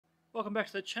Welcome back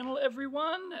to the channel,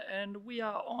 everyone, and we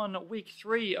are on week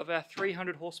 3 of our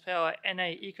 300 horsepower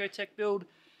NA Ecotec build.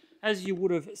 As you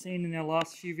would have seen in our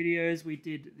last few videos, we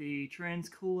did the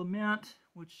transcooler mount,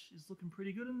 which is looking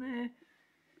pretty good in there.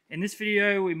 In this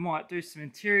video, we might do some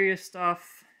interior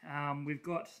stuff. We've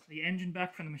got the engine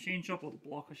back from the machine shop, or the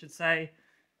block I should say,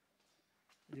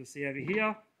 as you'll see over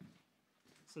here.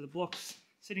 So the block's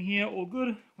sitting here, all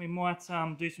good. We might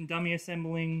do some dummy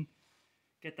assembling,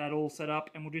 get that all set up,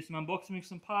 and we'll do some unboxing of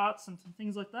some parts and some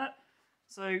things like that.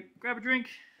 So grab a drink,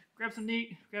 grab some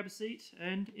meat, grab a seat,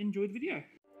 and enjoy the video.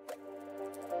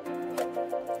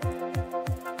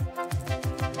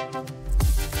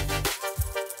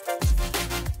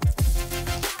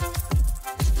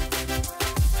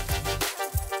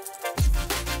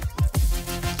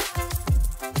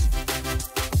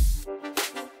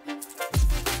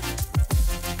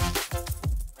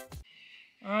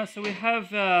 Alright, so we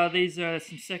have these are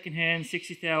some second-hand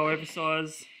 60 thou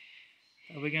oversize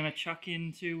that we're going to chuck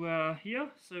into here.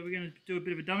 So we're going to do a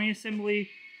bit of a dummy assembly,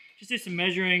 just do some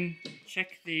measuring, check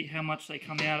how much they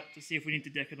come out to see if we need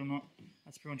to deck it or not.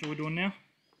 That's pretty much all we're doing now.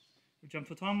 We'll jump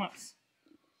to a time lapse.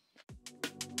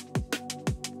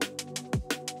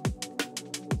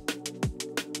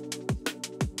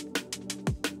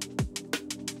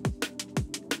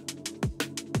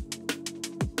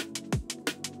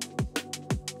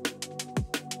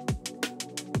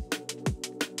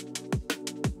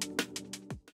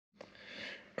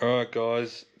 Alright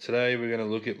guys, today we're going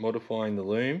to look at modifying the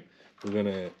loom. We're going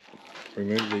to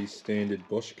remove these standard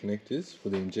Bosch connectors for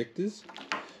the injectors.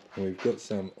 And we've got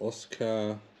some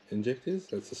Oscar injectors.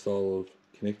 That's the style of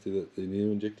connector that the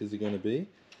new injectors are going to be.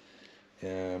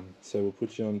 So we'll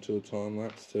put you onto a time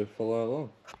lapse to follow along.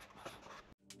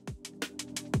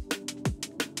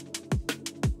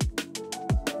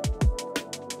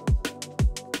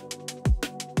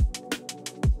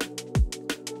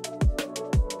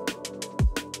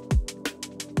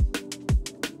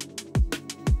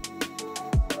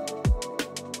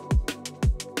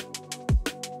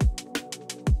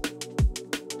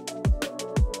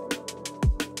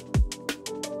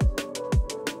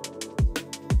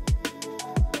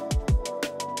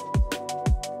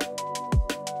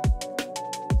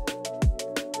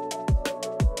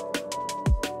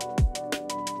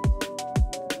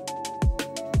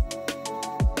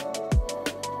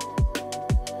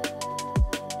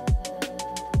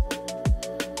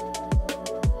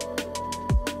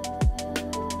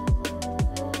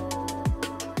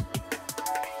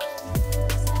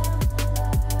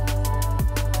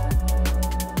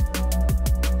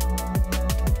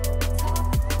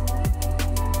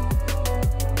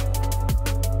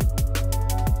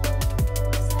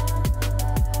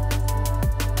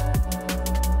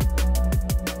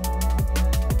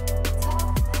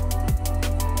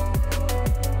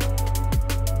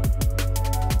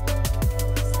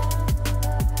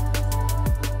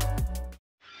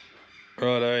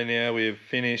 Righto, now we've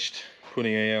finished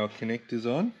putting our connectors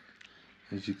on.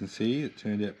 As you can see, it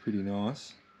turned out pretty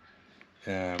nice.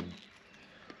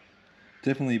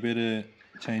 Definitely better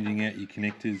changing out your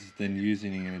connectors than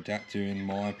using an adapter, in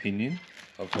my opinion.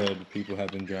 I've heard people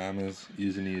having dramas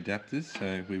using the adapters,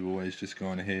 so we've always just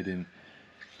gone ahead and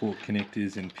bought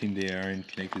connectors and pinned our own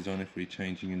connectors on if we're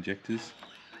changing injectors.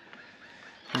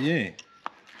 But yeah,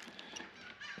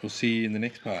 we'll see you in the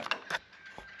next part.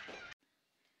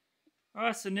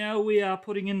 Alright, so now we are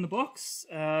putting in the box.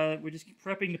 We're just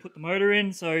prepping to put the motor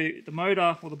in. So the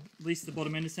motor, or at least the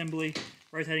bottom end assembly,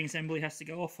 rotating assembly, has to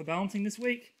go off for balancing this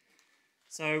week.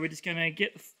 So we're just going to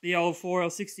get the old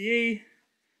 4L60E,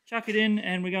 chuck it in,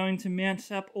 and we're going to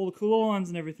mount up all the cooler lines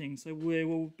and everything. So there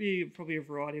will be probably a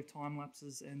variety of time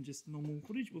lapses and just normal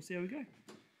footage. We'll see how we go.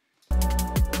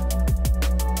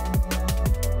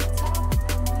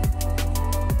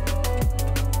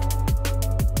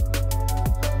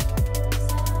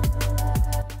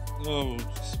 Oh,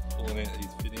 just pulling out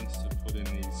these fittings to put in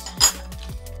these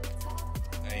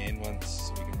AN ones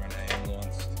so we can run AN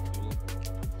lines to the cooler.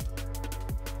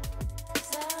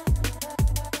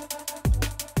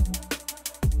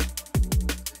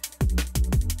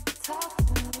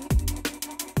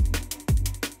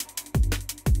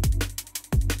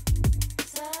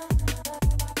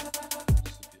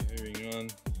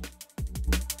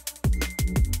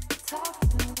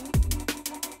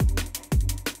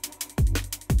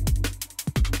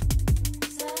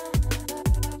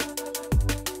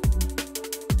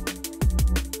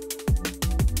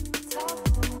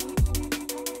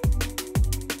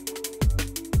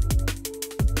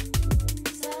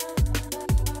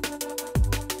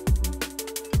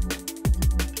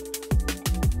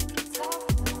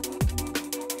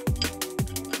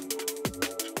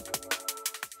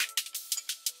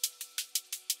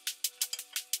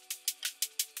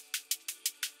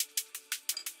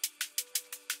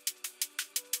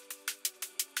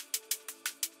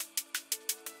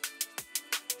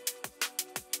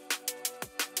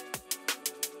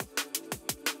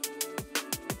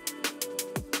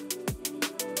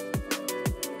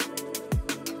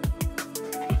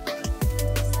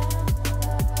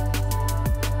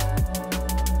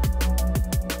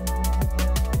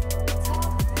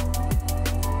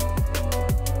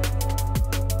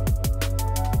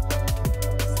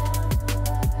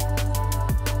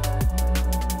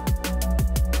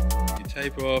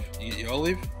 your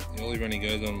olive. The olive only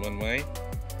goes on one way,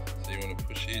 so you want to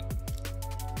push it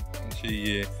into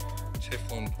your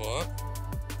Teflon pipe.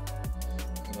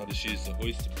 And I'll just use the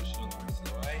hoist to push it on the rest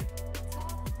of the way.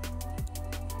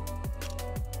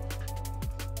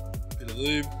 Bit of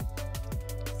lube.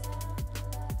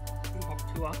 Bit of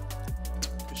hot tour.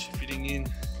 Push your fitting in.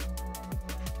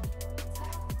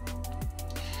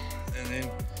 And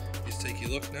then just take your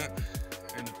lock nut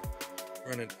and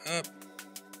run it up.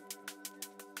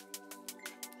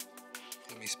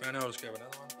 Got me spanner, I'll just grab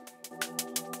another one.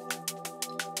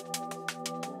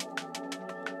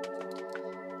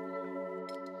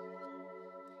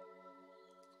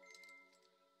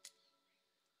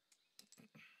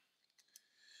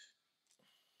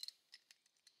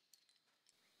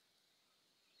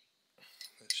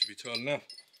 That should be tight enough.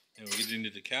 Then we'll get it into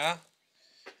the car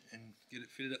and get it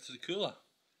fitted up to the cooler.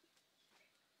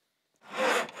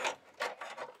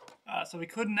 So we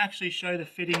couldn't actually show the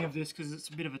fitting of this because it's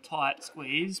a bit of a tight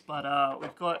squeeze, but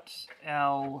we've got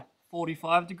our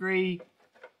 45-degree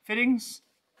fittings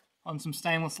on some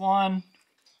stainless line.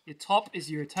 Your top is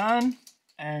your return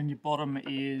and your bottom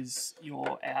is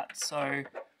your out. So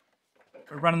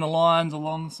we're running the lines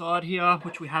along the side here,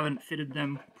 which we haven't fitted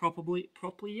them properly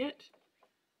yet,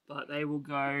 but they will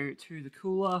go to the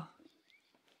cooler,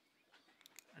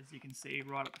 as you can see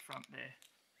right at the front there.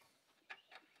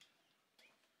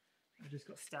 I just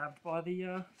got stabbed by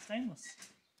the stainless.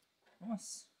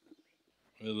 Nice.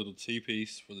 A little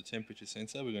T-piece for the temperature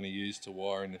sensor we're going to use to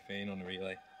wire in the fan on the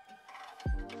relay.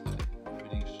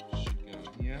 Everything should go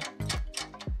in here.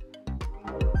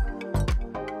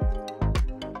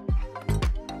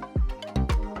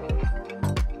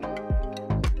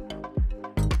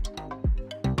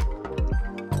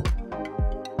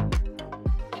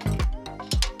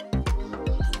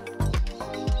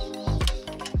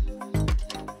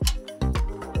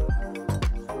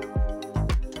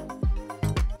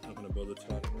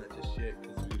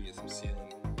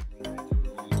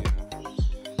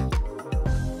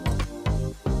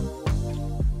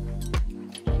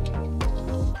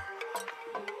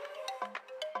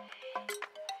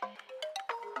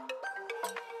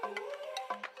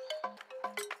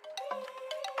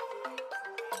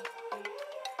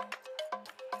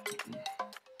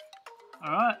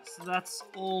 Alright, so that's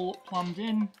all plumbed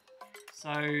in.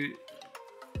 So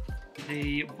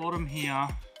the bottom here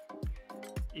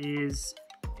is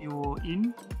your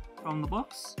in from the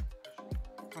box,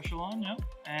 pressure line, yep,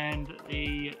 and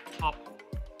the top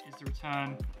is the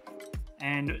return.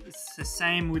 And it's the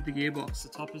same with the gearbox. The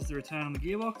top is the return on the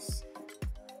gearbox,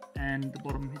 and the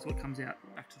bottom is what comes out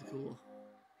back to the cooler.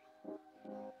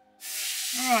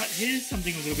 Alright, here's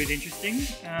something a little bit interesting.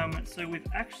 So we've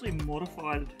actually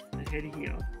modified the head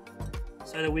here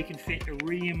so that we can fit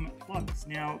iridium plugs.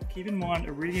 Now, keep in mind,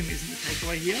 iridium isn't the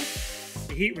takeaway here.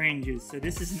 The heat range is. So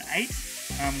this is an 8.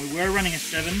 We were running a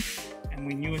 7, and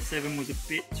we knew a 7 was a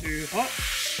bit too hot.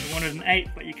 We wanted an 8,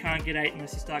 but you can't get 8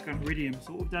 unless you start going iridium.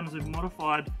 So what we've done is we've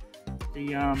modified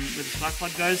the where the spark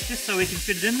plug goes, just so we can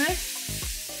fit it in there.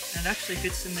 And it actually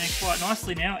fits in there quite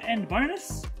nicely now. And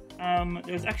bonus,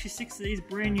 there was actually 6 of these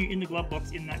brand new in the glove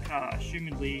box in that car,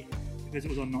 assumedly because it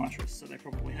was on nitrous, so they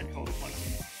probably had colder plugs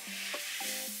in it.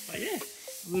 But yeah,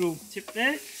 a little tip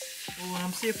there. We'll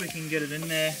see if we can get it in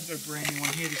there. I've got a brand new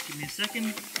one here, just give me a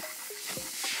second.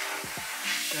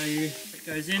 Show you if it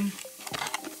goes in.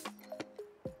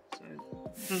 So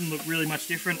it doesn't look really much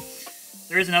different.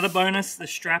 There is another bonus. The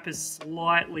strap is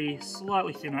slightly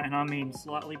thinner, and I mean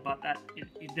slightly, but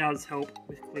it does help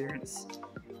with clearance.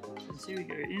 So see, we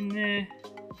go in there,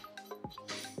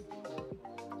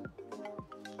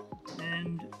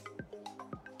 and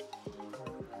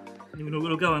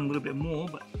it'll go in a little bit more,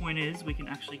 but the point is we can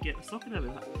actually get a socket over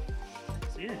that.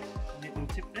 So yeah, a neat little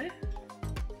tip there.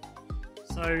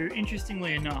 So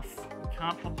interestingly enough, we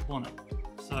can't pop the bonnet.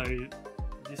 So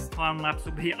this time lapse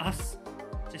will be us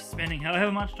just spending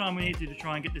however much time we need to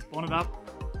try and get this bonnet up.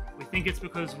 We think it's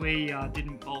because we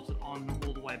didn't bolt it on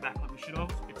all the way back like we should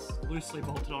have. It's loosely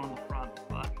bolted on the front,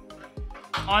 but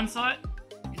hindsight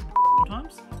is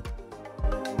times.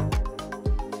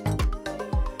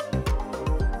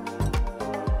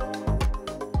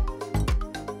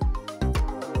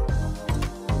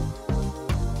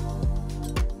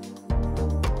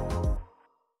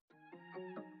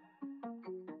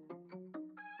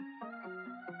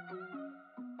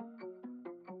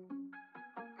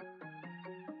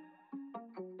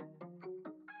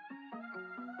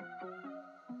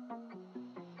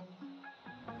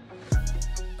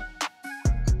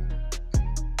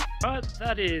 Right,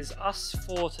 that is us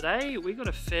for today. We got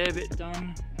a fair bit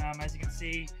done. As you can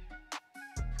see,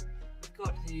 we've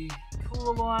got the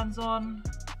cooler lines on.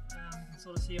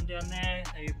 sort of see them down there.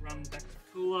 They run back to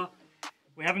the cooler.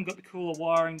 We haven't got the cooler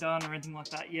wiring done or anything like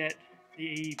that yet.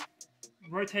 The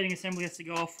rotating assembly has to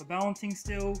go off for balancing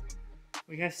still.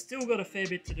 We have still got a fair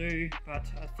bit to do, but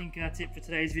I think that's it for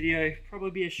today's video.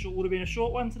 Probably would have been a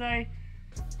short one today.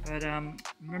 But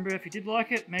remember, if you did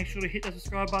like it, make sure to hit that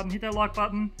subscribe button, hit that like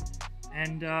button,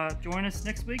 and join us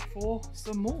next week for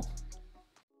some more.